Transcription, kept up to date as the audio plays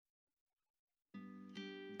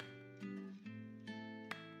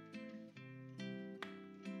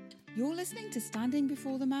You're listening to Standing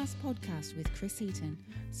Before the Mast podcast with Chris Heaton,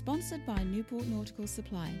 sponsored by Newport Nautical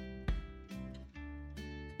Supply.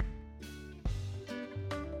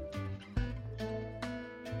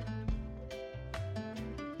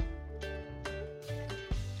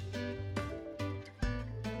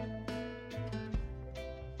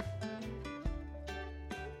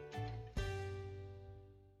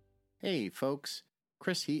 Hey folks,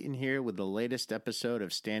 Chris Heaton here with the latest episode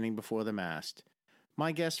of Standing Before the Mast.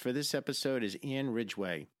 My guest for this episode is Ian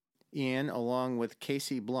Ridgway. Ian, along with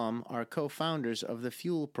Casey Blum, are co-founders of the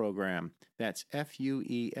FUEL program. That's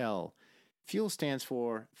F-U-E-L. FUEL stands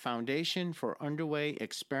for Foundation for Underway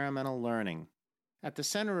Experimental Learning. At the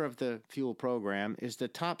center of the FUEL program is the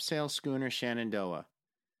topsail schooner Shenandoah.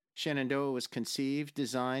 Shenandoah was conceived,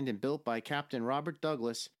 designed, and built by Captain Robert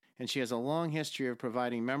Douglas, and she has a long history of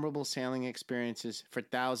providing memorable sailing experiences for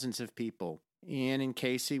thousands of people. Ian and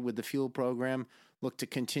Casey with the FUEL program look to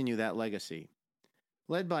continue that legacy.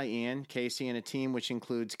 Led by Ian, Casey, and a team which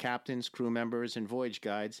includes captains, crew members, and voyage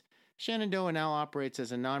guides, Shenandoah now operates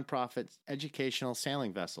as a nonprofit educational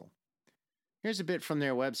sailing vessel. Here's a bit from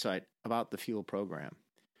their website about the FUEL program.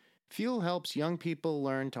 FUEL helps young people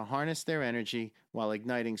learn to harness their energy while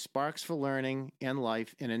igniting sparks for learning and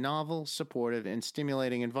life in a novel, supportive, and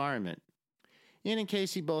stimulating environment. Ian and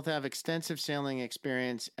Casey both have extensive sailing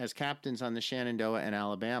experience as captains on the Shenandoah and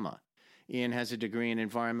Alabama. Ian has a degree in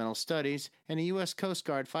environmental studies and a U.S. Coast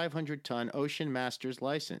Guard 500-ton Ocean Master's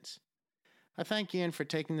license. I thank Ian for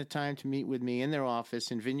taking the time to meet with me in their office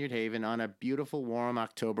in Vineyard Haven on a beautiful, warm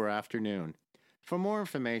October afternoon. For more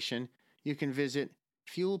information, you can visit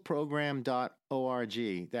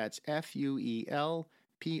fuelprogram.org. That's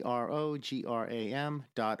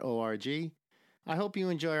FUELPROGRAM.org. I hope you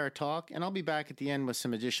enjoy our talk, and I'll be back at the end with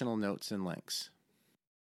some additional notes and links.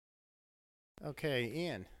 Okay,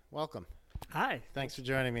 Ian, welcome. Hi. Thanks for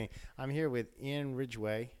joining me. I'm here with Ian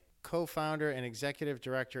Ridgway, co-founder and executive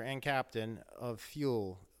director and captain of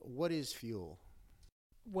FUEL. What is FUEL?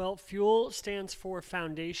 Well, FUEL stands for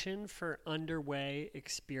Foundation for Underway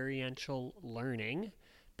Experiential Learning.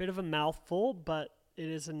 Bit of a mouthful, but it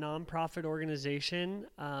is a nonprofit organization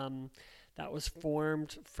that was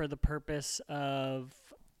formed for the purpose of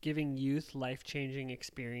giving youth life-changing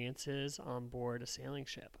experiences on board a sailing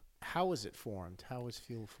ship. How was it formed? How was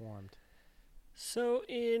FUEL formed? So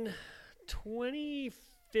in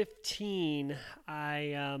 2015,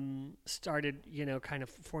 I started, kind of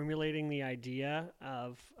formulating the idea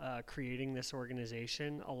of creating this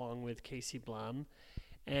organization along with Casey Blum.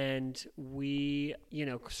 And we,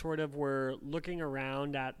 sort of were looking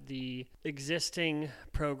around at the existing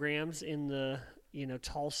programs in the,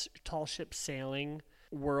 tall ship sailing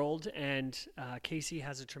world. And Casey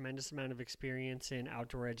has a tremendous amount of experience in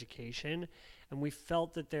outdoor education. And we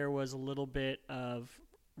felt that there was a little bit of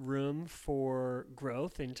room for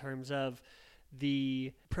growth in terms of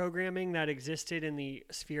the programming that existed in the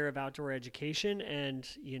sphere of outdoor education and,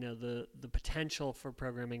 the potential for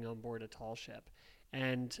programming on board a tall ship.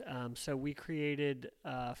 And so we created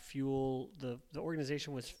FUEL. The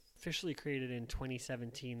organization was officially created in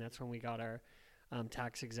 2017. That's when we got our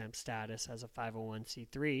tax-exempt status as a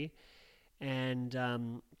 501c3, and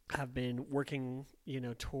have been working,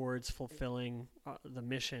 towards fulfilling the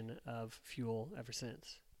mission of FUEL ever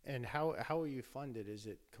since. And how are you funded? Is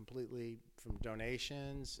it completely from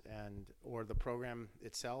donations or the program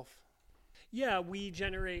itself? Yeah, we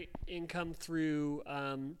generate income through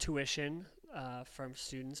tuition from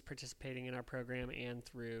students participating in our program and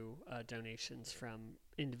through donations from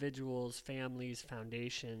individuals, families,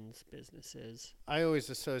 foundations, businesses. I always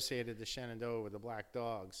associated the Shenandoah with the Black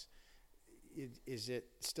Dogs. Is it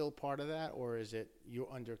still part of that, or is it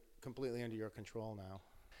completely under your control now?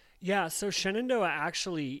 Yeah, so Shenandoah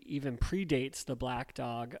actually even predates the Black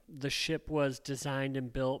Dog. The ship was designed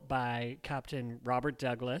and built by Captain Robert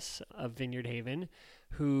Douglas of Vineyard Haven,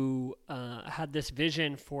 who had this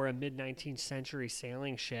vision for a mid-19th century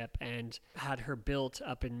sailing ship and had her built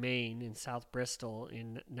up in Maine in South Bristol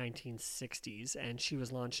in 1960s, and she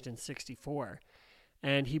was launched in 64.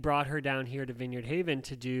 And he brought her down here to Vineyard Haven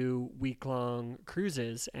to do week-long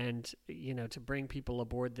cruises and, to bring people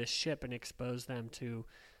aboard this ship and expose them to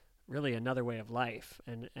really another way of life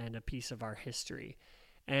and a piece of our history.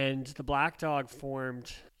 And the Black Dog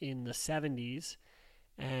formed in the 70s,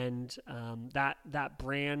 and that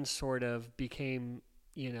brand sort of became,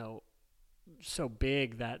 so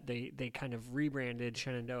big that they kind of rebranded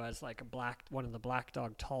Shenandoah as like one of the Black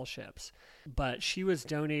Dog tall ships. But she was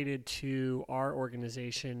donated to our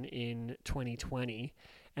organization in 2020,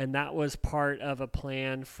 and that was part of a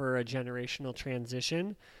plan for a generational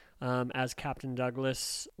transition. as Captain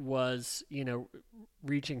Douglas was,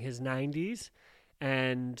 reaching his 90s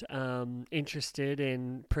and interested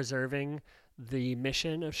in preserving the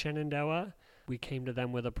mission of Shenandoah. We came to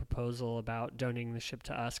them with a proposal about donating the ship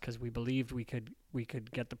to us because we believed we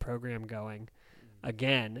could get the program going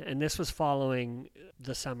again. And this was following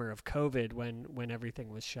the summer of COVID when everything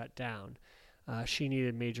was shut down. She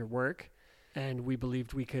needed major work, and we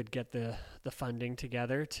believed we could get the funding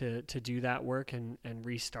together to do that work and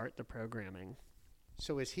restart the programming.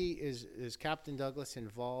 So is Captain Douglas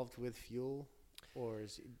involved with fuel, or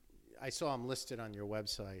I saw him listed on your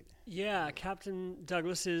website? Yeah, Captain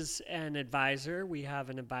Douglas is an advisor. We have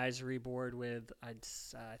an advisory board with I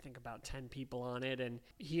think about 10 people on it, and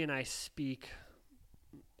he and I speak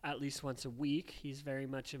at least once a week. He's very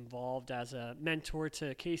much involved as a mentor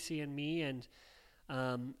to Casey and me, and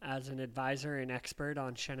as an advisor and expert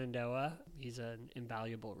on Shenandoah. He's an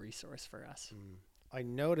invaluable resource for us. I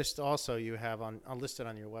noticed also you have on listed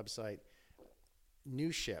on your website,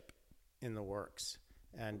 new ship in the works.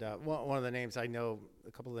 And one of the names I know,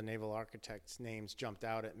 a couple of the naval architects' names jumped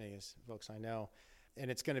out at me as folks I know.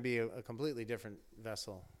 And it's going to be a completely different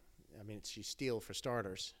vessel. I mean, she's steel for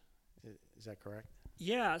starters. Is that correct?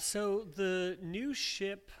 Yeah, so the new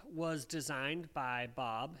ship was designed by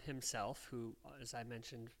Bob himself, who, as I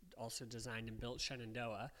mentioned, also designed and built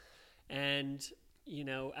Shenandoah. And,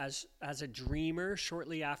 as a dreamer,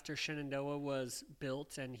 shortly after Shenandoah was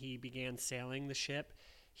built and he began sailing the ship,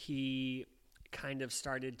 he kind of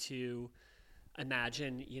started to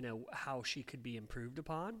imagine, how she could be improved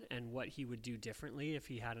upon and what he would do differently if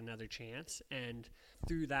he had another chance. And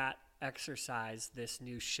through that exercise, this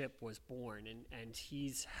new ship was born, and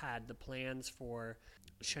he's had the plans for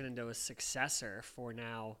Shenandoah's successor for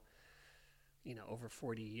now, over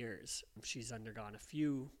 40 years. She's undergone a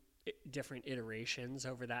few different iterations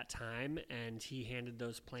over that time, and he handed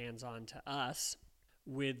those plans on to us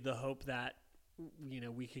with the hope that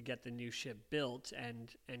we could get the new ship built and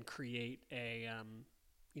create a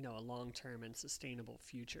long-term and sustainable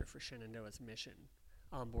future for Shenandoah's mission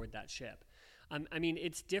on board that ship. I mean,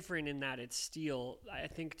 it's different in that it's steel. I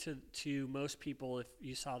think to most people, if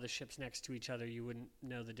you saw the ships next to each other, you wouldn't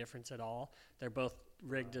know the difference at all. They're both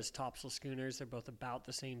rigged as topsail schooners. They're both about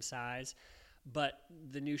the same size. But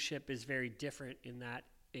the new ship is very different in that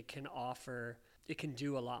it can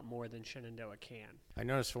do a lot more than Shenandoah can. I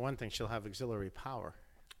noticed, for one thing, she'll have auxiliary power.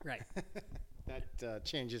 Right. That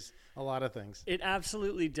changes a lot of things. It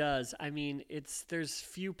absolutely does. I mean, there's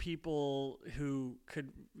few people who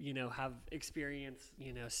could, have experience,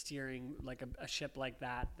 steering like a ship like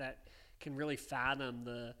that can really fathom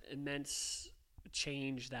the immense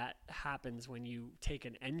change that happens when you take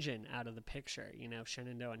an engine out of the picture.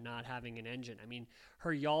 Shenandoah not having an engine. I mean,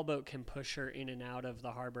 her yawl boat can push her in and out of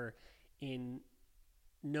the harbor in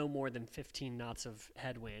no more than 15 knots of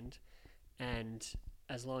headwind, and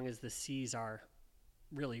as long as the seas are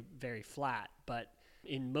really very flat. But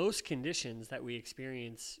in most conditions that we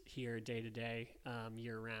experience here day to day,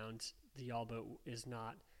 year round, the yawl boat is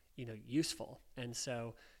not, useful. And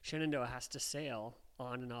so Shenandoah has to sail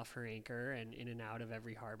on and off her anchor and in and out of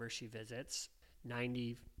every harbor she visits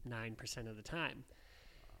 99% of the time.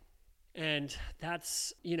 And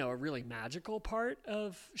that's, a really magical part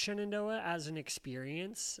of Shenandoah as an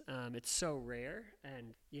experience. It's so rare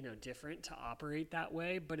and, different to operate that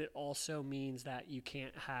way, but it also means that you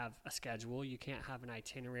can't have a schedule. You can't have an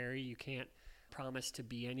itinerary. You can't promise to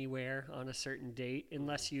be anywhere on a certain date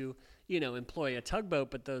unless you, employ a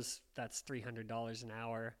tugboat, but that's $300 an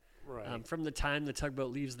hour. Right. From the time the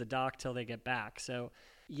tugboat leaves the dock till they get back. So,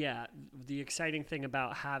 yeah, the exciting thing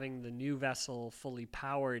about having the new vessel fully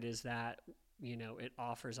powered is that, it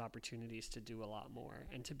offers opportunities to do a lot more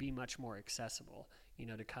and to be much more accessible,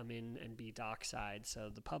 to come in and be dockside so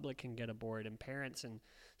the public can get aboard and parents and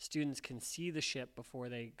students can see the ship before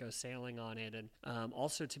they go sailing on it, and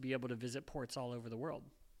also to be able to visit ports all over the world.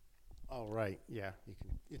 Oh, right. Yeah.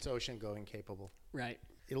 It's ocean going capable. Right.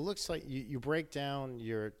 It looks like you break down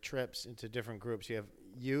your trips into different groups. You have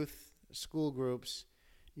youth, school groups,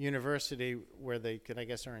 university, where they could, I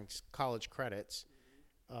guess, earn college credits,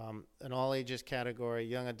 an all ages category,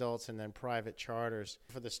 young adults, and then private charters.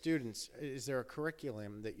 For the students, is there a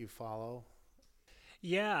curriculum that you follow?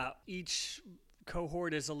 Yeah, each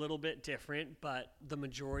cohort is a little bit different, but the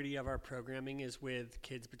majority of our programming is with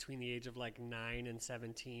kids between the age of 9 and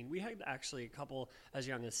 17. We had actually a couple as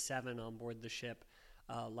young as 7 on board the ship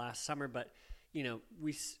last summer, but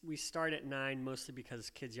we start at 9 mostly because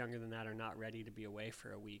kids younger than that are not ready to be away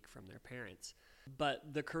for a week from their parents.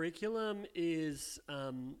 But the curriculum is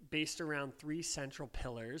based around 3 central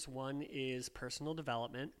pillars. One is personal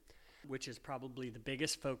development. which is probably the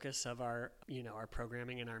biggest focus of our, our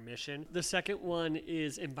programming and our mission. The second one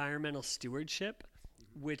is environmental stewardship,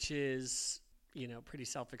 which is, pretty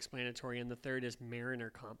self-explanatory. And the third is mariner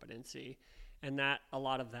competency. And a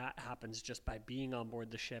lot of that happens just by being on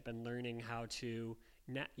board the ship and learning how to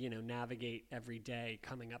navigate every day,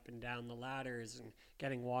 coming up and down the ladders and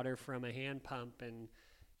getting water from a hand pump and,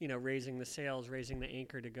 raising the sails, raising the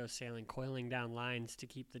anchor to go sailing, coiling down lines to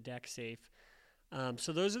keep the deck safe.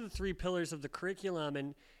 So those are the three pillars of the curriculum,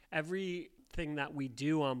 and everything that we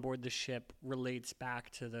do on board the ship relates back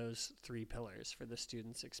to those three pillars for the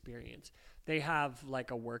students' experience. They have like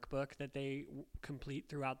a workbook that they complete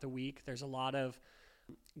throughout the week. There's a lot of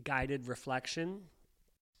guided reflection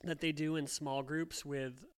that they do in small groups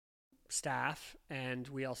with staff, and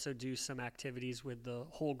we also do some activities with the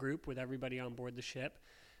whole group, with everybody on board the ship.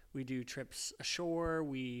 We do trips ashore.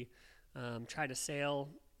 We try to sail,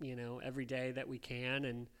 every day that we can,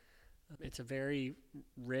 and it's a very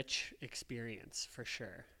rich experience for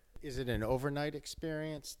sure. Is it an overnight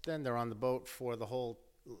experience then? They're on the boat for the whole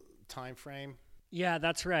time frame? Yeah,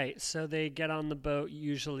 that's right. So they get on the boat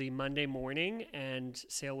usually Monday morning and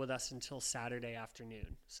sail with us until Saturday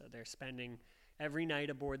afternoon. So they're spending every night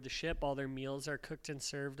aboard the ship. All their meals are cooked and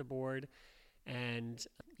served aboard. And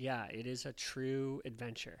yeah, it is a true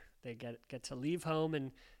adventure. They get to leave home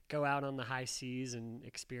and go out on the high seas and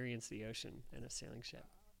experience the ocean in a sailing ship.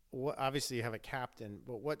 Obviously, you have a captain,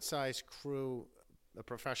 but what size crew, the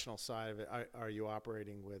professional side of it, are you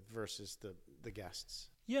operating with versus the guests?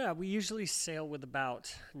 Yeah, we usually sail with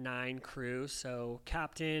about 9 crew. So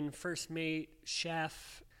captain, first mate,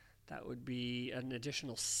 chef, that would be an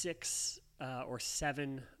additional 6 or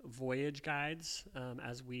 7 voyage guides,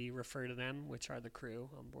 as we refer to them, which are the crew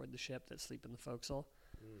on board the ship that sleep in the forecastle.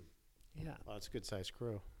 Yeah. Well, it's a good-sized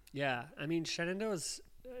crew. Yeah. I mean, Shenandoah is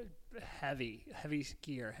heavy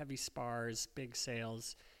gear, heavy spars, big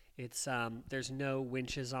sails. It's there's no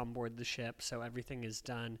winches on board the ship, so everything is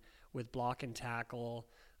done with block and tackle.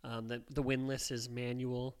 The windlass is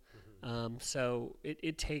manual, so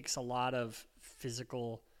it takes a lot of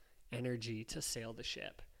physical energy to sail the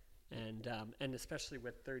ship, and especially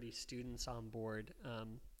with 30 students on board,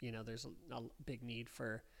 there's a big need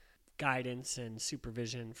for guidance and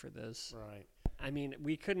supervision for those. Right. I mean,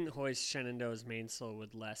 we couldn't hoist Shenandoah's mainsail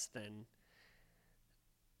with less than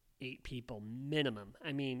 8 people minimum.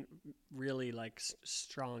 I mean, really, like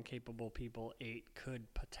strong, capable people, 8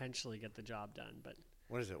 could potentially get the job done. But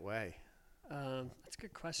what does it weigh? That's a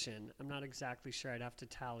good question. I'm not exactly sure. I'd have to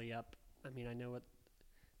tally up. I mean, I know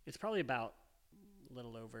it's probably about a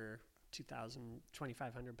little over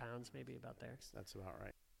 2,500 pounds, maybe about there. That's about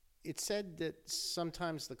right. It said that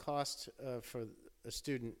sometimes the cost for a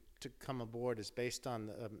student to come aboard is based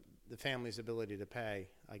on the family's ability to pay,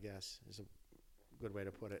 I guess, is a good way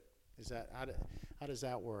to put it. Is that how does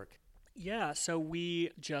that work? Yeah, so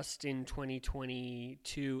we just in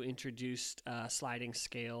 2022 introduced a sliding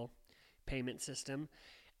scale payment system,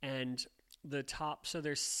 and so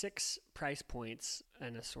there's 6 price points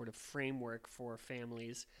and a sort of framework for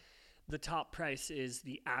families. The top price is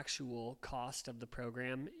the actual cost of the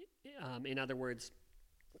program. In other words,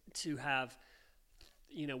 to have,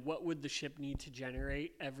 what would the ship need to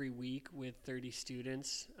generate every week with 30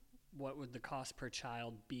 students? What would the cost per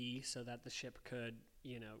child be so that the ship could,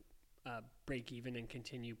 break even and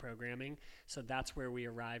continue programming? So that's where we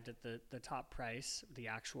arrived at the top price, the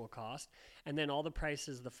actual cost. And then all the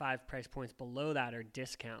prices, the 5 price points below that, are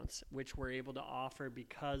discounts, which we're able to offer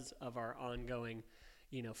because of our ongoing,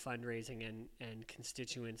 fundraising and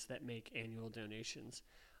constituents that make annual donations.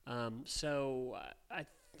 So I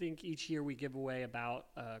think each year we give away about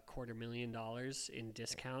 $250,000 in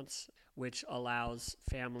discounts, which allows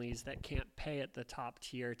families that can't pay at the top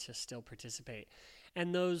tier to still participate.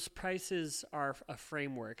 And those prices are a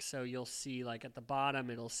framework. So you'll see, like at the bottom,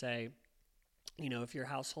 it'll say, if your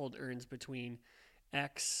household earns between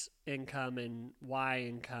X income and Y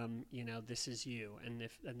income, this is you. And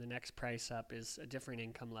the next price up is a different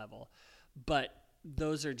income level. But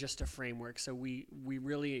those are just a framework. So we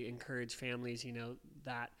really encourage families,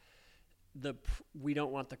 that we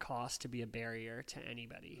don't want the cost to be a barrier to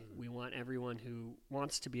anybody. Mm-hmm. We want everyone who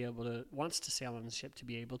wants to sail on the ship to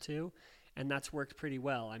be able to, and that's worked pretty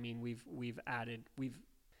well. I mean, we've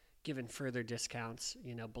given further discounts,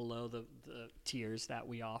 below the tiers that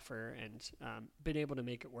we offer, and been able to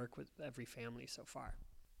make it work with every family so far.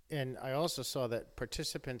 And I also saw that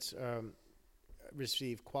participants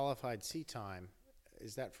receive qualified sea time.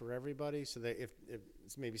 Is that for everybody? So that if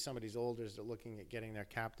maybe somebody's older, is looking at getting their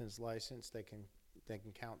captain's license, they can they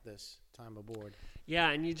can count this time aboard. Yeah,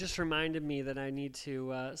 and you just reminded me that I need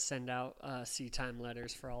to send out sea time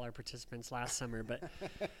letters for all our participants last summer. But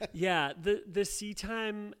yeah, the sea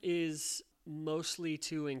time is mostly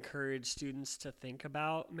to encourage students to think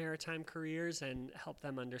about maritime careers and help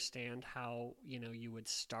them understand how, you know, you would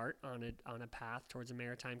start on a path towards a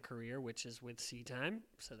maritime career, which is with sea time,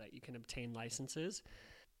 so that you can obtain licenses.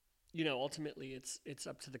 You know, ultimately it's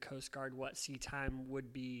up to the Coast Guard what sea time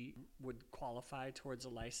would qualify towards a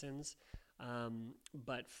license.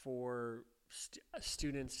 But for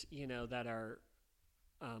students, you know, that are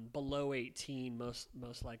below 18,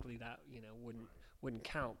 most likely that, you know, wouldn't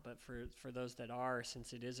count. But for those that are,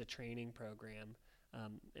 since it is a training program,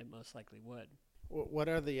 it most likely would. What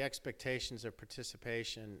are the expectations of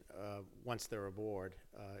participation once they're aboard?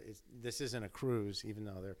 This isn't a cruise, even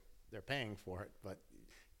though they're paying for it, but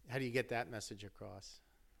how do you get that message across?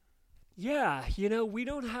 Yeah, you know, we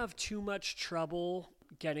don't have too much trouble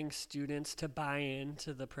getting students to buy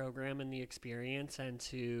into the program and the experience and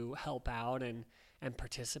to help out and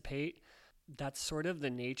participate. That's sort of the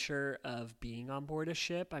nature of being on board a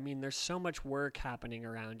ship. I mean, there's so much work happening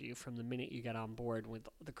around you from the minute you get on board, with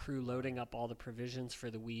the crew loading up all the provisions for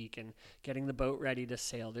the week and getting the boat ready to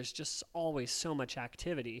sail. There's just always so much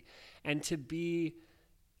activity. And to be,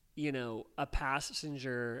 you know, a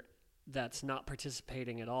passenger that's not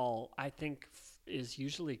participating at all, I think is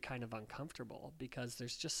usually kind of uncomfortable because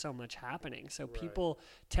there's just so much happening. So Right. People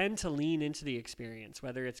tend to lean into the experience,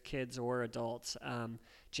 whether it's kids or adults.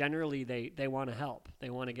 Generally, they want to help. They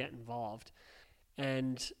want to get involved.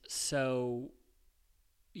 And so,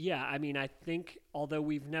 yeah, I mean, I think although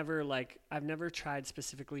I've never tried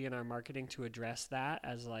specifically in our marketing to address that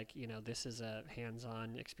as like, you know, this is a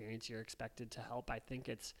hands-on experience, you're expected to help. I think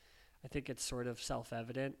it's sort of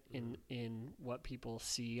self-evident in what people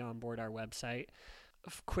see on board our website.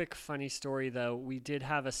 Quick funny story though, we did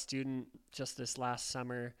have a student just this last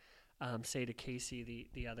summer say to Casey,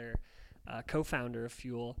 the other co-founder of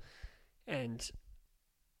Fuel, and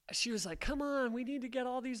she was like, "Come on, we need to get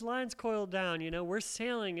all these lines coiled down. You know, we're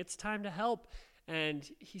sailing. It's time to help." And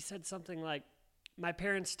he said something like, "My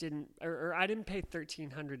parents didn't, or I didn't pay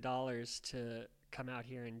 $1,300 to come out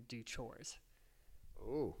here and do chores."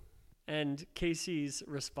 Ooh. And Casey's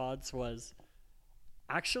response was,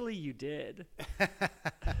 "Actually, you did,"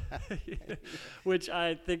 which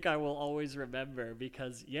I think I will always remember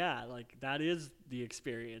because, yeah, like that is the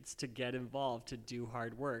experience, to get involved, to do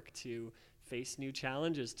hard work, to face new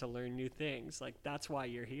challenges, to learn new things. Like that's why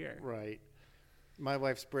you're here. Right. My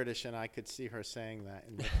wife's British, and I could see her saying that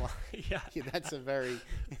in reply. Yeah. That's a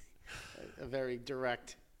very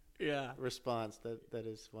direct Yeah. response. That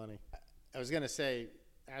is funny. I was going to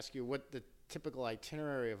ask you what the typical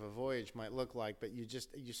itinerary of a voyage might look like, but you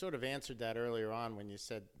sort of answered that earlier on when you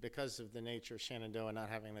said because of the nature of Shenandoah not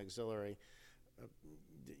having an auxiliary,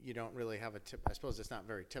 you don't really have I suppose it's not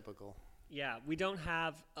very typical. Yeah, we don't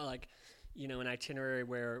have an itinerary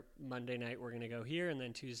where Monday night we're going to go here and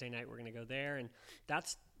then Tuesday night we're going to go there, and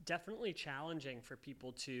that's definitely challenging for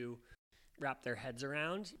people to wrap their heads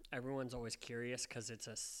around. Everyone's always curious because it's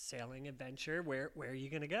a sailing adventure. Where are you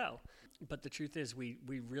going to go? But the truth is we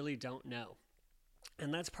really don't know.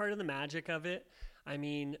 And that's part of the magic of it. I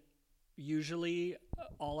mean, usually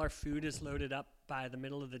all our food is loaded up by the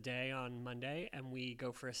middle of the day on Monday, and we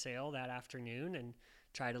go for a sail that afternoon and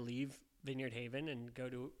try to leave Vineyard Haven and go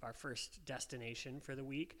to our first destination for the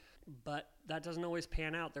week. But that doesn't always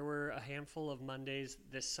pan out. There were a handful of Mondays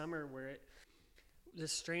this summer where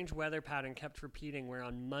this strange weather pattern kept repeating, where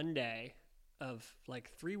on Monday of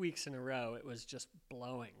like 3 weeks in a row, it was just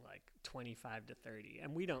blowing like 25 to 30.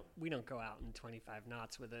 And we don't go out in 25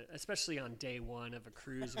 knots especially on day one of a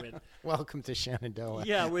cruise with Welcome to Shenandoah.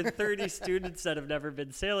 Yeah, with 30 students that have never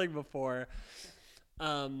been sailing before.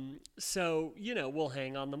 So, you know, we'll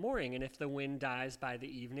hang on the mooring, and if the wind dies by the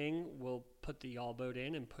evening, we'll put the yawl boat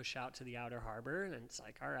in and push out to the outer harbor, and it's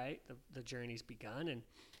like, all right, the journey's begun. And,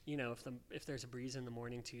 you know, if there's a breeze in the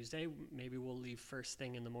morning Tuesday, maybe we'll leave first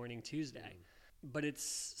thing in the morning Tuesday. But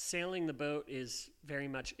sailing the boat is very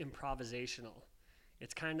much improvisational.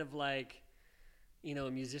 It's kind of like, you know,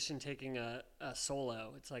 a musician taking a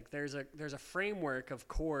solo. It's like there's a framework of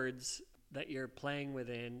chords that you're playing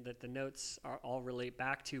within that the notes all relate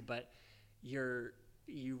back to, but you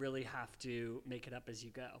really have to make it up as you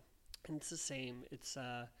go. And it's the same.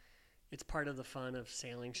 It's part of the fun of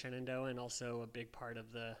sailing Shenandoah, and also a big part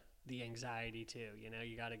of the anxiety too. You know,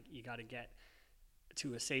 you gotta get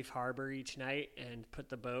to a safe harbor each night and put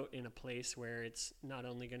the boat in a place where it's not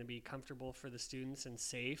only going to be comfortable for the students and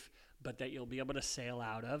safe, but that you'll be able to sail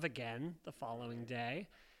out of again the following day.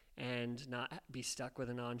 and not be stuck with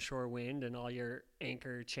an onshore wind and all your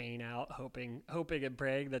anchor chain out, hoping and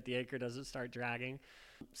praying that the anchor doesn't start dragging.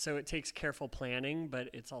 So it takes careful planning, but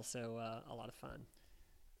it's also a lot of fun.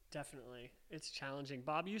 Definitely. It's challenging.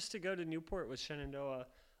 Bob used to go to Newport with Shenandoah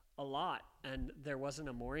a lot, and there wasn't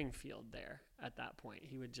a mooring field there at that point.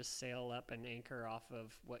 He would just sail up and anchor off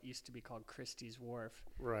of what used to be called Christie's Wharf.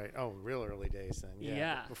 Right. Oh, real early days then.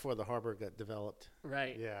 Yeah. Before the harbor got developed.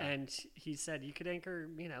 Right. Yeah. And he said you could anchor,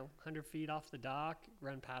 100 feet off the dock,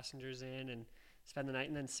 run passengers in and spend the night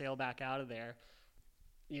and then sail back out of there.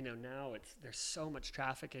 Now there's so much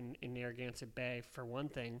traffic in Narragansett Bay for one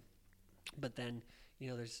thing, but then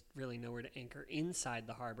there's really nowhere to anchor inside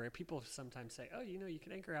the harbor. People sometimes say, oh, you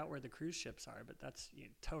can anchor out where the cruise ships are, but that's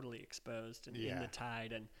totally exposed and in the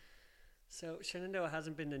tide. And so Shenandoah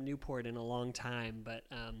hasn't been to Newport in a long time, but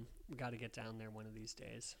we got to get down there one of these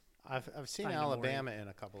days. I've seen Alabama in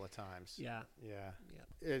a couple of times. Yeah.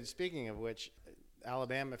 Yeah. Speaking of which,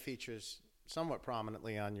 Alabama features somewhat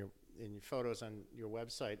prominently in your photos on your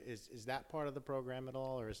website. Is that part of the program at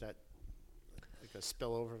all, or is that like a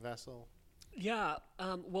spillover vessel? Yeah,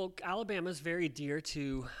 well, Alabama's very dear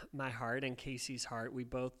to my heart and Casey's heart. We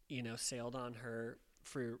both, sailed on her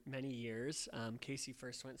for many years. Casey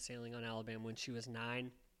first went sailing on Alabama when she was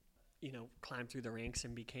 9, climbed through the ranks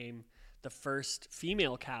and became the first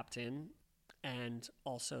female captain and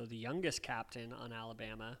also the youngest captain on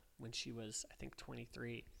Alabama when she was, I think,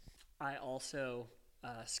 23. I also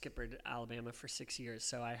skippered Alabama for 6 years,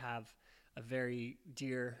 so I have a very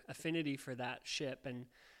dear affinity for that ship. And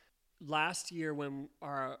last year, when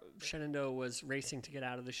our Shenandoah was racing to get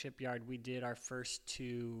out of the shipyard, we did our first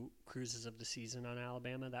 2 cruises of the season on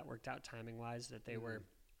Alabama. That worked out timing-wise, that they were,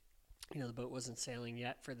 the boat wasn't sailing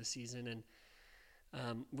yet for the season.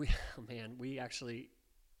 And we actually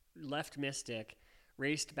left Mystic,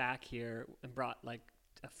 raced back here, and brought like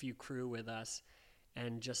a few crew with us,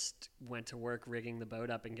 and just went to work rigging the boat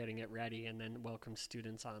up and getting it ready, and then welcomed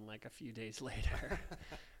students on like a few days later.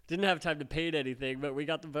 Didn't have time to paint anything, but we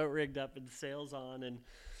got the boat rigged up and sails on,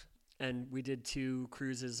 and we did 2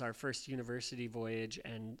 cruises, our first university voyage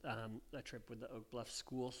and a trip with the Oak Bluff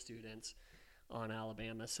school students on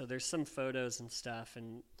Alabama. So there's some photos and stuff.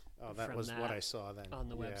 And that was what I saw then. On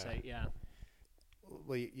the website, yeah.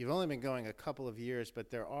 Well, you've only been going a couple of years, but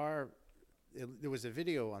there was a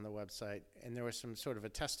video on the website, and there was some sort of a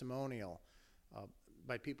testimonial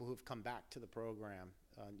by people who've come back to the program.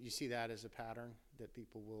 You see that as a pattern that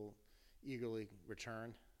people will eagerly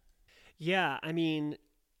return? Yeah,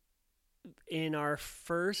 in our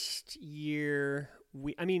first year,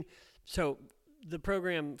 so the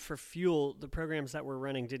program for fuel, the programs that we're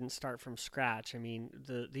running didn't start from scratch.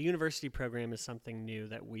 The university program is something new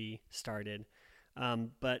that we started,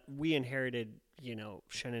 but we inherited,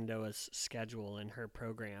 Shenandoah's schedule and her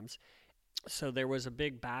programs. So there was a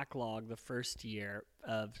big backlog the first year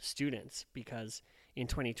of students because in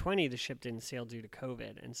 2020, the ship didn't sail due to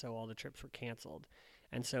COVID, and so all the trips were canceled.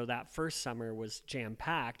 And so that first summer was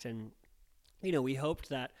jam-packed, and, we hoped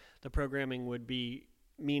that the programming would be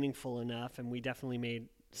meaningful enough, and we definitely made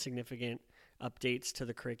significant updates to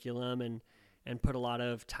the curriculum and put a lot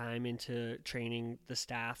of time into training the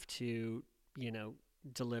staff to,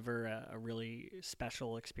 deliver a really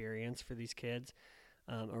special experience for these kids,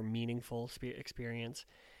 or meaningful experience.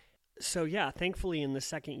 So yeah, thankfully in the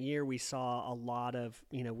second year we saw a lot of,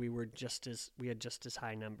 we had just as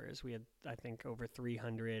high numbers. We had, I think, over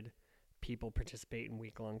 300 people participate in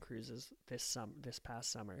week-long cruises this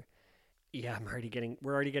past summer. Yeah,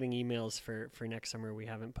 we're already getting emails for next summer. We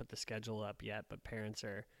haven't put the schedule up yet, but parents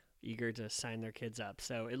are eager to sign their kids up.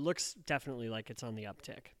 So it looks definitely like it's on the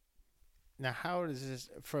uptick. Now, how does this,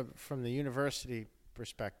 from the university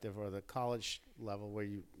perspective or the college level, where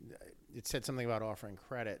it said something about offering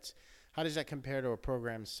credits, how does that compare to a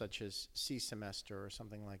program such as C Semester or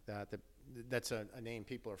something like that? That's a name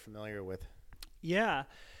people are familiar with. Yeah.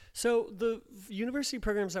 So the university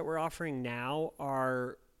programs that we're offering now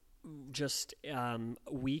are just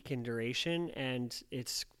week in duration, and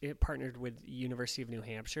it partnered with University of New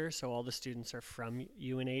Hampshire, so all the students are from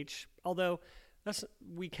UNH, although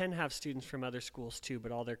we can have students from other schools too,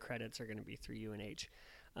 but all their credits are going to be through UNH.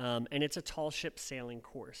 And it's a tall ship sailing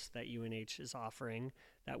course that UNH is offering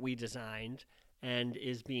that we designed and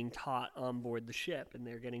is being taught on board the ship, and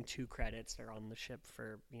they're getting 2 credits. They're on the ship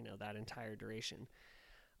for, that entire duration.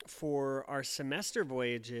 For our semester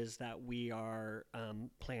voyages that we are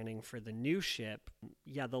planning for the new ship,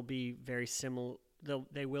 they'll be very similar.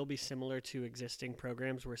 They will be similar to existing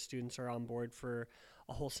programs where students are on board for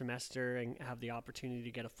a whole semester and have the opportunity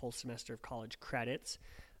to get a full semester of college credits.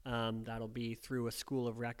 That'll be through a school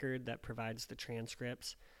of record that provides the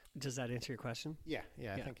transcripts. Does that answer your question? Yeah,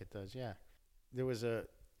 I think it does, yeah. There was a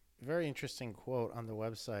very interesting quote on the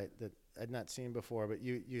website that I'd not seen before, but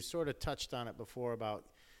you sort of touched on it before about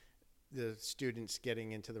the students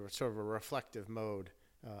getting into the sort of a reflective mode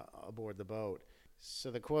aboard the boat.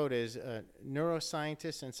 So the quote is,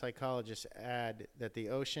 neuroscientists and psychologists add that the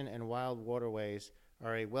ocean and wild waterways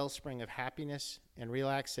are a wellspring of happiness and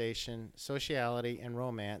relaxation, sociality and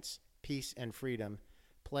romance, peace and freedom,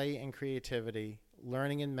 play and creativity,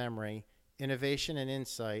 learning and memory, innovation and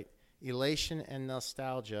insight, elation and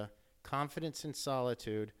nostalgia, confidence and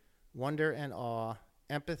solitude, wonder and awe,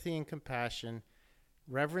 empathy and compassion,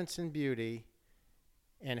 reverence and beauty,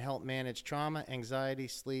 and help manage trauma, anxiety,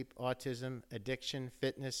 sleep, autism, addiction,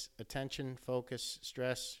 fitness, attention, focus,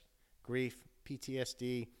 stress, grief,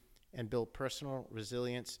 PTSD, and build personal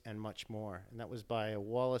resilience and much more. And that was by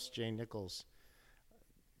Wallace J. Nichols.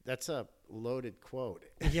 That's a loaded quote.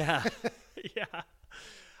 Yeah. Yeah.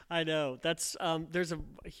 I know. That's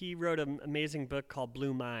he wrote an amazing book called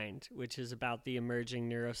Blue Mind, which is about the emerging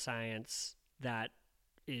neuroscience that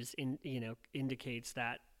indicates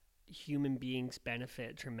that human beings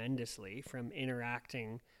benefit tremendously from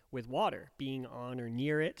interacting with water, being on or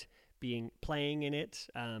near it, playing in it,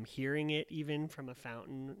 hearing it even from a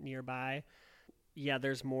fountain nearby. Yeah,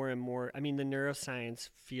 there's more and more. I mean, the neuroscience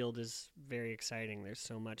field is very exciting. There's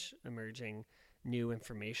so much emerging new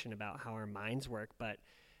information about how our minds work, but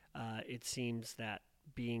it seems that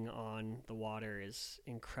being on the water is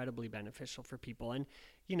incredibly beneficial for people. And,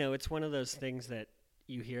 it's one of those things that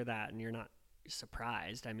you hear that and you're not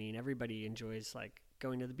surprised. I mean, everybody enjoys like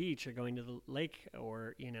going to the beach or going to the lake,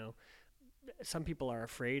 or, some people are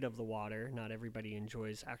afraid of the water. Not everybody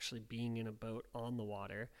enjoys actually being in a boat on the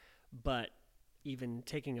water, but even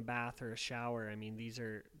taking a bath or a shower, I mean, these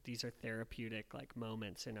are therapeutic like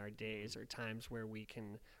moments in our days, or times where we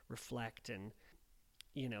can reflect and,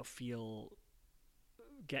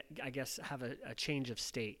 have a change of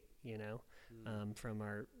state, from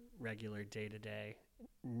our regular day-to-day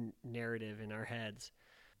narrative in our heads.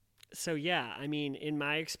 So yeah, I mean, in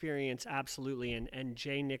my experience, absolutely. And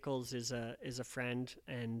Jay Nichols is a friend,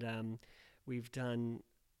 and we've done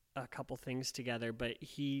a couple things together, but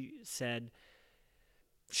he said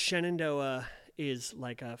Shenandoah is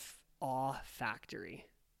like a awe factory.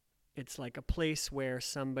 It's like a place where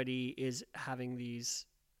somebody is having these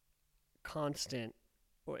constant,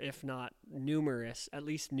 or if not numerous, at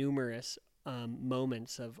least numerous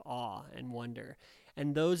moments of awe and wonder.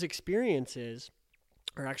 And those experiences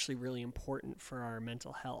are actually really important for our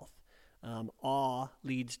mental health. Awe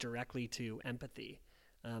leads directly to empathy.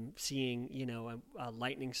 Seeing, a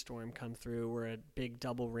lightning storm come through, or a big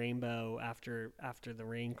double rainbow after the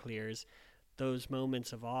rain clears, those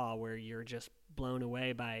moments of awe where you're just blown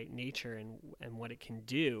away by nature and what it can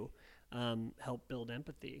do, help build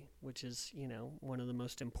empathy, which is, one of the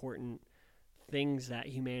most important things that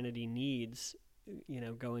humanity needs,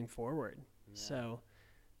 going forward. Yeah. So,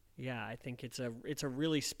 yeah, I think it's a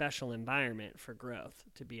really special environment for growth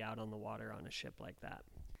to be out on the water on a ship like that.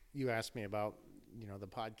 You asked me about, the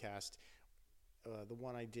podcast. The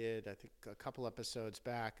one I did, I think a couple episodes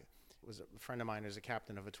back, was a friend of mine who's a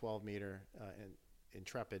captain of a 12-meter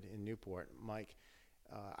Intrepid in Newport, Mike.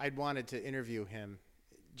 I'd wanted to interview him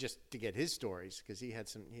just to get his stories, because he had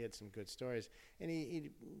some good stories, and he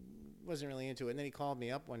wasn't really into it. And then he called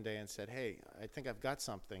me up one day and said, "Hey, I think I've got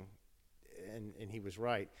something," and he was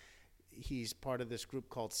right. He's part of this group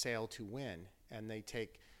called Sail to Win, and they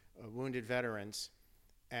take wounded veterans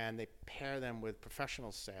and they pair them with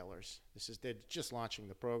professional sailors. They're just launching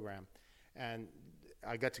the program, and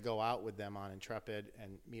I got to go out with them on Intrepid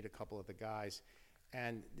and meet a couple of the guys.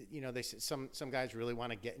 And they said some guys really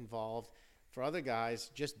want to get involved. For other guys,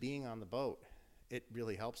 just being on the boat, it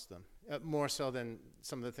really helps them, more so than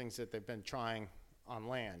some of the things that they've been trying on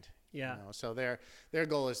land. Yeah. So their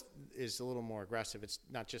goal is a little more aggressive. It's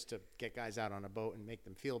not just to get guys out on a boat and make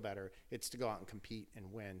them feel better. It's to go out and compete and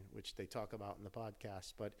win, which they talk about in the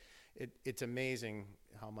podcast. But it's amazing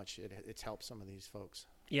how much it's helped some of these folks.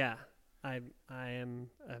 Yeah, I am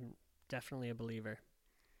definitely a believer.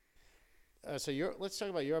 So let's talk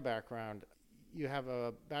about your background. You have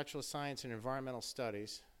a Bachelor of Science in Environmental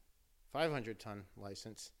Studies, 500-ton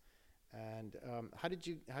license, and how did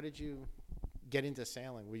you get into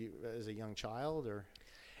sailing? Were you as a young child, or?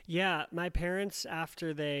 Yeah, my parents,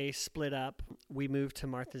 after they split up, we moved to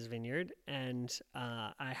Martha's Vineyard, and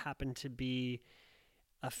I happened to be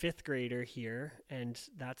a fifth grader here, and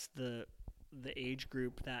that's the age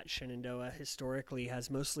group that Shenandoah historically has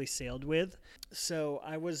mostly sailed with. So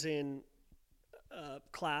I was in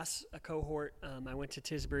a cohort. I went to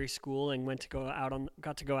Tisbury School and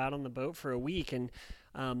got to go out on the boat for a week, and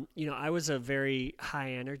I was a very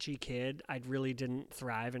high energy kid. I really didn't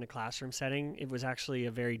thrive in a classroom setting. It was actually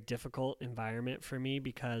a very difficult environment for me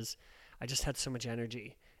because I just had so much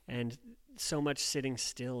energy, and so much sitting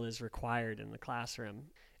still is required in the classroom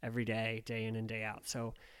every day, day in and day out.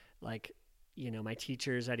 So my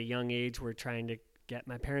teachers at a young age were trying to get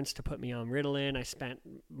my parents to put me on Ritalin. I spent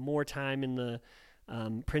more time in the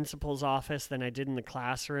principal's office than I did in the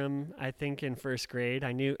classroom. I think in first grade,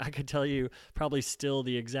 I could tell you probably still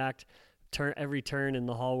the exact every turn in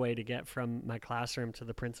the hallway to get from my classroom to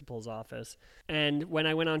the principal's office. And when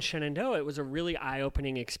I went on Shenandoah, it was a really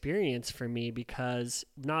eye-opening experience for me because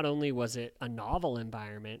not only was it a novel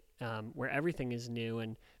environment where everything is new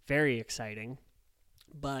and very exciting,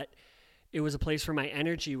 but it was a place where my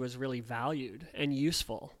energy was really valued and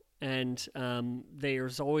useful. And there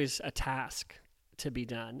was always a task to be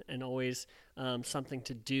done and always something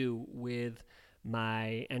to do with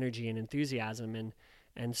my energy and enthusiasm.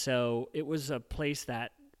 And so it was a place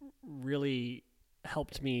that really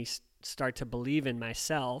helped me start to believe in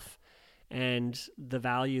myself and the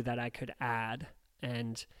value that I could add.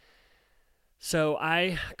 And so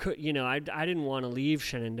I didn't want to leave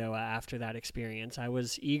Shenandoah after that experience. I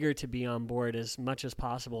was eager to be on board as much as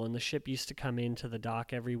possible. And the ship used to come into the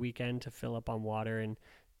dock every weekend to fill up on water and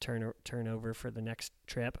turn over for the next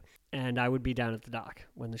trip. And I would be down at the dock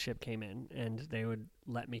when the ship came in, and they would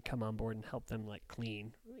let me come on board and help them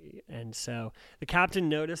clean. And so the captain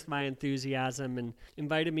noticed my enthusiasm and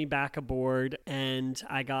invited me back aboard, and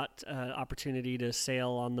I got an opportunity to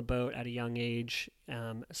sail on the boat at a young age,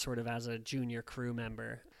 sort of as a junior crew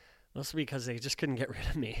member, mostly because they just couldn't get rid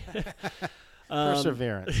of me.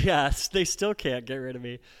 Perseverance. Yes, they still can't get rid of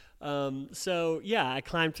me. I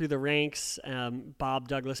climbed through the ranks. Bob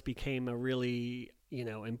Douglas became a really,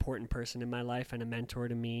 important person in my life and a mentor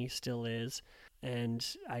to me, still is. And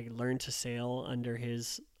I learned to sail under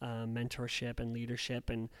his mentorship and leadership.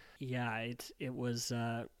 And it was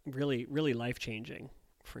really, really life-changing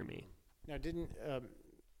for me. Now, didn't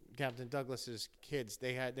Captain Douglas's kids,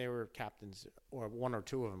 they were captains, or one or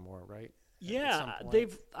two of them were, right? Yeah,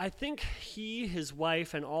 I think his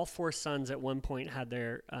wife, and all four sons at one point had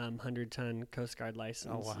their 100-ton Coast Guard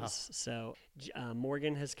licenses. Oh, wow. So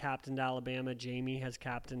Morgan has captained Alabama. Jamie has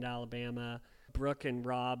captained Alabama. Brooke and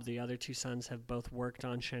Rob, the other two sons, have both worked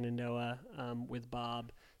on Shenandoah with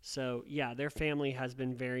Bob. So, their family has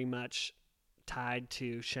been very much tied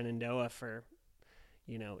to Shenandoah for,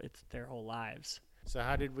 it's their whole lives. So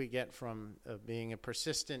how did we get from being a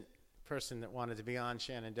persistent person that wanted to be on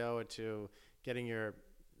Shenandoah to getting your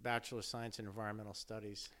Bachelor of Science in Environmental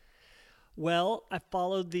Studies? Well, I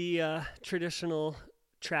followed the traditional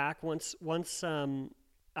track. Once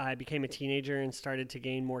I became a teenager and started to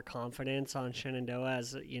gain more confidence on Shenandoah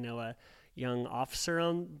as a young officer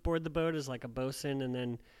on board the boat as like a bosun, and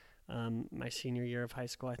then my senior year of high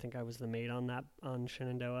school, I think I was the mate on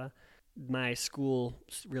Shenandoah. My school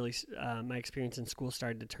really, my experience in school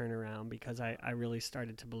started to turn around because I really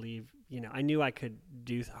started to believe, I knew I could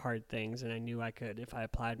do hard things, and I knew I could, if I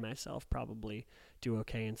applied myself, probably do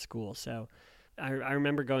okay in school. So I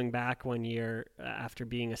remember going back one year after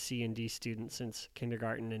being a C and D student since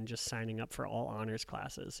kindergarten and just signing up for all honors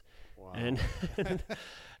classes. Wow. And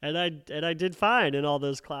I did fine in all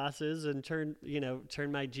those classes and turned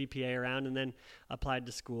my GPA around, and then applied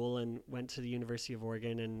to school and went to the University of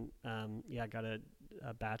Oregon and got a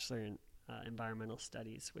bachelor in environmental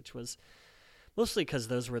studies, which was mostly because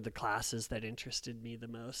those were the classes that interested me the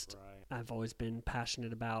most. Right. I've always been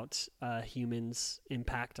passionate about humans'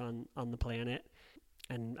 impact on the planet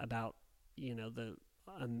and about the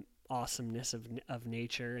awesomeness of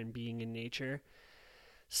nature and being in nature.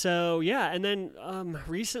 So, and then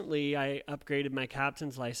recently I upgraded my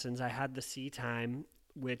captain's license. I had the sea time,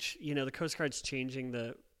 which, the Coast Guard's changing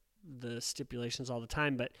the stipulations all the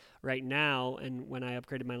time. But right now, and when I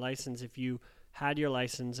upgraded my license, if you had your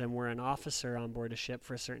license and were an officer on board a ship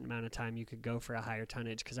for a certain amount of time, you could go for a higher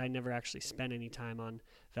tonnage, because I never actually spent any time on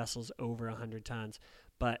vessels over 100 tons.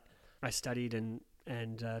 But I studied and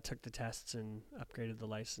took the tests and upgraded the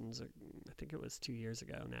license. I think it was 2 years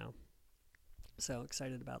ago now. So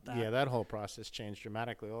excited about that. Yeah, that whole process changed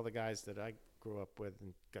dramatically. All the guys that I grew up with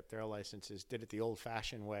and got their licenses did it the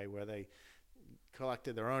old-fashioned way, where they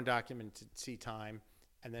collected their own documented sea time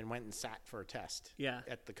and then went and sat for a test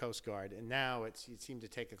at the Coast Guard. And now you seem to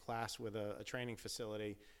take a class with a training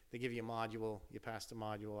facility. They give you a module, you pass the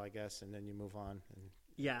module, I guess, and then you move on,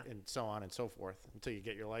 and so on and so forth until you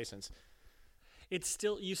get your license.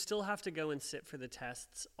 You still have to go and sit for the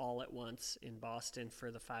tests all at once in Boston for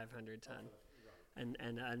the 500 ton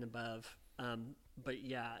and above. But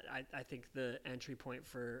yeah, I think the entry point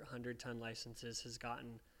for 100-ton licenses has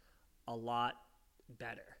gotten a lot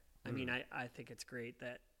better. I mean, I think it's great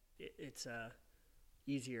that it's a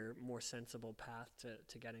easier, more sensible path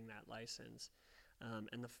to getting that license.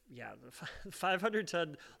 And the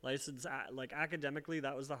 500-ton license, like academically,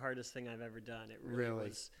 that was the hardest thing I've ever done. It really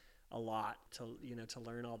was a lot to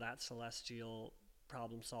learn all that celestial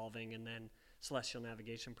problem solving and then celestial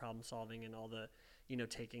navigation problem solving and all the,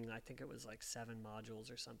 taking, I think it was like 7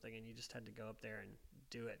 modules or something, and you just had to go up there and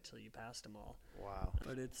do it till you passed them all. Wow.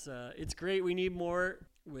 But it's great. We need more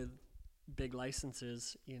with big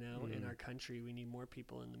licenses, in our country. We need more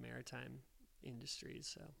people in the maritime industries.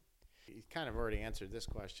 So you kind of already answered this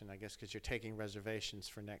question, I guess, because you're taking reservations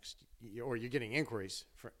for next year, or you're getting inquiries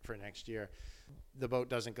for next year. The boat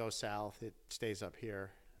doesn't go south. It stays up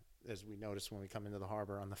here, as we notice when we come into the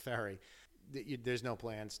harbor on the ferry. There's no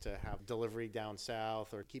plans to have delivery down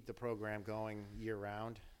south or keep the program going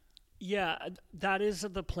year-round? Yeah, that is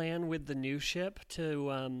the plan with the new ship,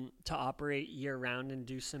 to operate year-round and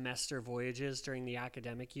do semester voyages during the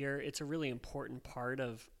academic year. It's a really important part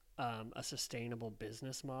of a sustainable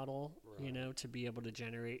business model, right, to be able to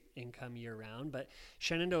generate income year-round. But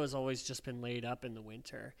Shenandoah has always just been laid up in the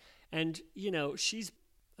winter. And, she's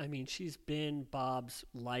been Bob's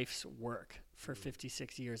life's work for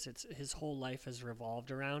 56 years. His whole life has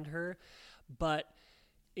revolved around her. But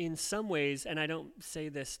in some ways, and I don't say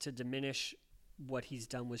this to diminish what he's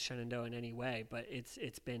done with Shenandoah in any way, but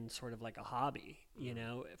it's been sort of like a hobby,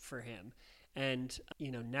 for him. And,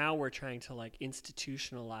 now we're trying to like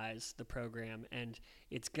institutionalize the program, and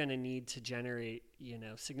it's going to need to generate,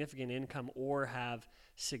 significant income or have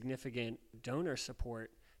significant donor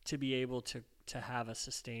support to be able to have a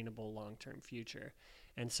sustainable long-term future.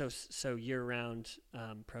 And so year-round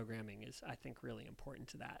programming is, I think, really important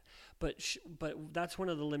to that. But that's one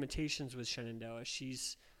of the limitations with Shenandoah.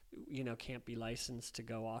 She's, can't be licensed to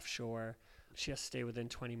go offshore. She has to stay within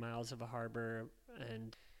 20 miles of a harbor,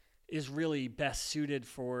 and is really best suited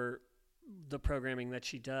for the programming that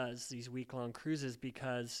she does, these week-long cruises,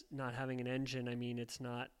 because not having an engine, it's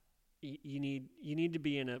not. You need to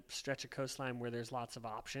be in a stretch of coastline where there's lots of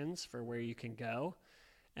options for where you can go,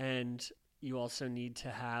 and you also need to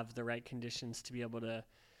have the right conditions to be able to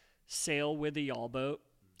sail with a yawl boat.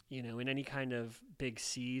 In any kind of big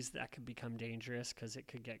seas, that could become dangerous because it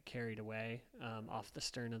could get carried away off the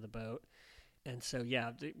stern of the boat. And so,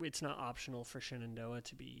 it's not optional for Shenandoah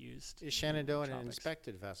to be used. Is Shenandoah an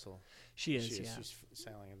inspected vessel? She is. She's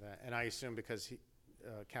sailing in that. And I assume because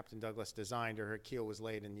Captain Douglas designed her keel was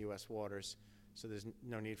laid in U.S. waters, so there's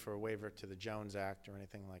no need for a waiver to the Jones Act or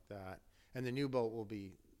anything like that. And the new boat will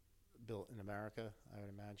be built in America, I would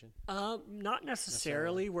imagine? Not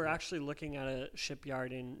necessarily. We're actually looking at a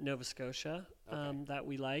shipyard in Nova Scotia that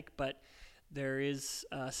we like, but there is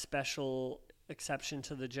a special exception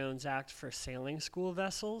to the Jones Act for sailing school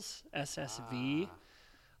vessels, SSV,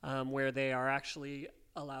 where they are actually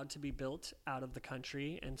allowed to be built out of the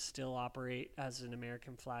country and still operate as an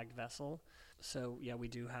American flagged vessel. So, we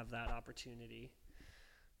do have that opportunity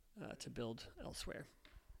to build elsewhere.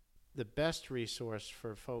 The best resource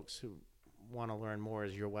for folks who want to learn more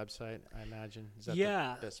is your website, I imagine. Is that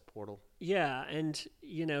the best portal? Yeah, and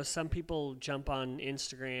some people jump on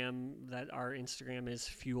Instagram. That our Instagram is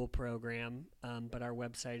Fuel Program, but our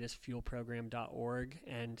website is fuelprogram.org.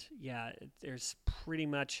 And there's pretty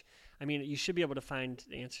much, you should be able to find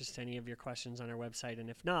answers to any of your questions on our website, and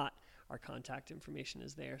if not, our contact information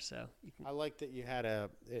is there. So you can. I like that you had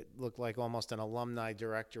it looked like almost an alumni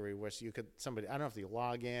directory where you could, I don't know if you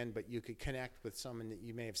log in, but you could connect with someone that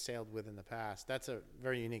you may have sailed with in the past. That's a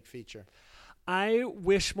very unique feature. I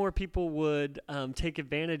wish more people would take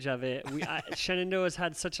advantage of it. Shenandoah has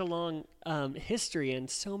had such a long history and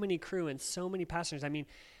so many crew and so many passengers.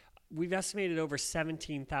 We've estimated over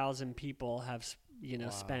 17,000 people have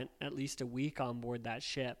spent at least a week on board that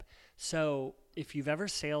ship. So if you've ever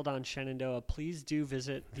sailed on Shenandoah, please do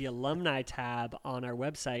visit the alumni tab on our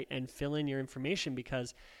website and fill in your information,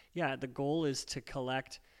 because the goal is to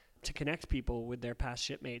connect people with their past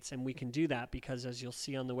shipmates. And we can do that because, as you'll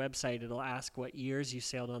see on the website, it'll ask what years you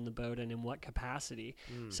sailed on the boat and in what capacity.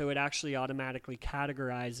 So it actually automatically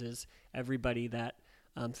categorizes everybody that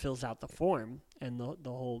fills out the form. And the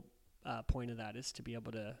whole point of that is to be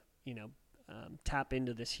able to, tap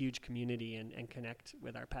into this huge community and connect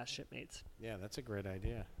with our past shipmates. Yeah, that's a great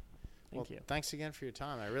idea. Thank you. Thanks again for your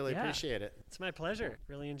time. I really appreciate it. It's my pleasure.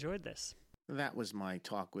 Really enjoyed this. That was my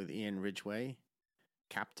talk with Ian Ridgway,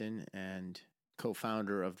 captain and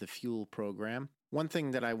co-founder of the Fuel Program. One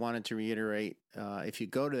thing that I wanted to reiterate, if you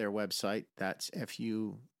go to their website, that's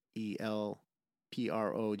fuel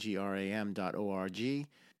program.org.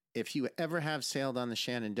 If you ever have sailed on the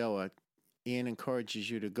Shenandoah, Ian encourages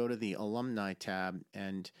you to go to the alumni tab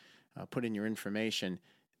and put in your information.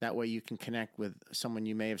 That way you can connect with someone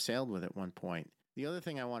you may have sailed with at one point. The other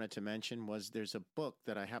thing I wanted to mention was there's a book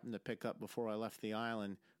that I happened to pick up before I left the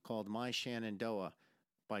island called My Shenandoah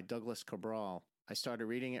by Douglas Cabral. I started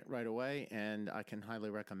reading it right away, and I can highly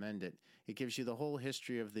recommend it. It gives you the whole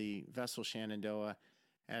history of the vessel Shenandoah,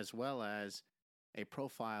 as well as a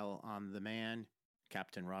profile on the man,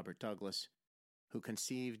 Captain Robert Douglas, who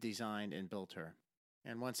conceived, designed, and built her.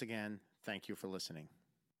 And once again, thank you for listening.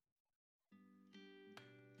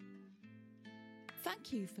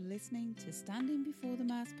 Thank you for listening to Standing Before the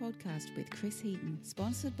Mast podcast with Chris Heaton,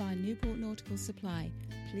 sponsored by Newport Nautical Supply.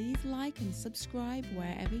 Please like and subscribe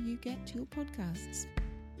wherever you get your podcasts.